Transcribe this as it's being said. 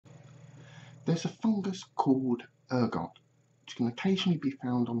There's a fungus called ergot, which can occasionally be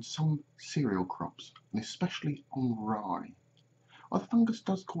found on some cereal crops, and especially on rye. While the fungus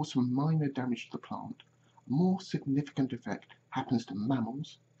does cause some minor damage to the plant, a more significant effect happens to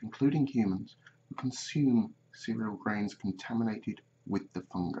mammals, including humans, who consume cereal grains contaminated with the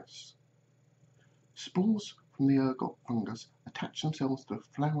fungus. Spores from the ergot fungus attach themselves to the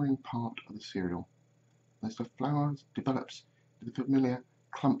flowering part of the cereal. As the flower develops into the familiar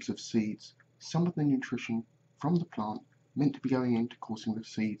clumps of seeds, some of the nutrition from the plant meant to be going into causing the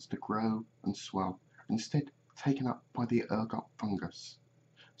seeds to grow and swell, instead taken up by the ergot fungus.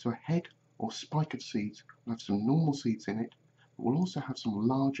 So a head or spike of seeds will have some normal seeds in it, but will also have some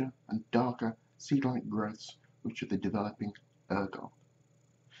larger and darker seed-like growths which are the developing ergot.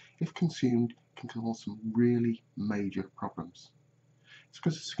 If consumed, it can cause some really major problems. It's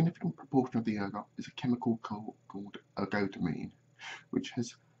because a significant proportion of the ergot is a chemical called ergotamine, which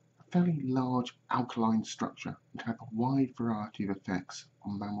has a fairly large alkaline structure and can have a wide variety of effects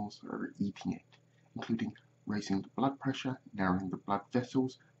on mammals that are eating it, including raising the blood pressure, narrowing the blood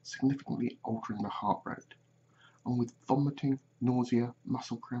vessels, significantly altering the heart rate. Along with vomiting, nausea,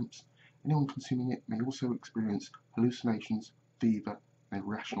 muscle cramps, anyone consuming it may also experience hallucinations, fever, and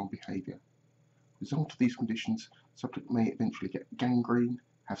irrational behaviour. As a result of these conditions, the subject may eventually get gangrene,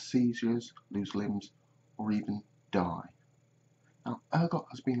 have seizures, lose limbs, or even die. Now, ergot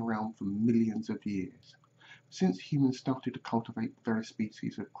has been around for millions of years. Since humans started to cultivate various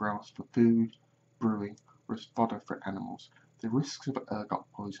species of grass for food, brewing, or as fodder for animals, the risks of ergot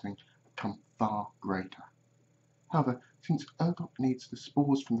poisoning have become far greater. However, since ergot needs the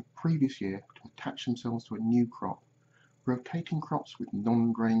spores from the previous year to attach themselves to a new crop, rotating crops with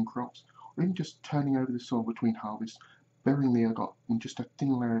non-grain crops, or even just turning over the soil between harvests, burying the ergot in just a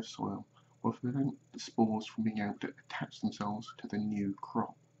thin layer of soil, will prevent the spores from being able to attach themselves to the new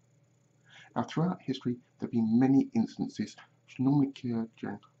crop. Now, throughout history, there have been many instances which normally occur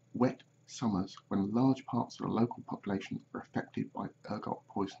during wet summers when large parts of the local population are affected by ergot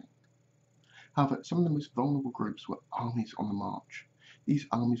poisoning. However, some of the most vulnerable groups were armies on the march. These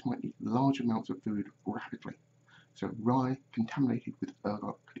armies might need large amounts of food rapidly, so rye contaminated with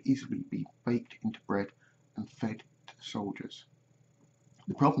ergot could easily be baked into bread and fed to the soldiers.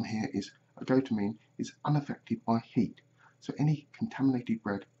 The problem here is ergotamine is unaffected by heat, so any contaminated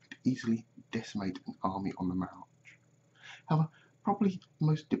bread could easily decimate an army on the march. However, probably the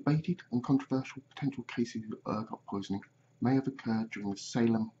most debated and controversial potential cases of ergot poisoning may have occurred during the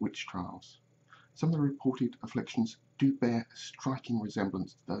Salem witch trials. Some of the reported afflictions do bear a striking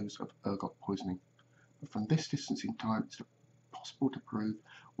resemblance to those of ergot poisoning, but from this distance in time it's possible to prove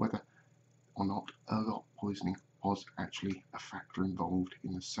whether or not ergot poisoning was actually a factor involved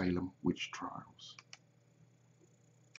in the Salem witch trials.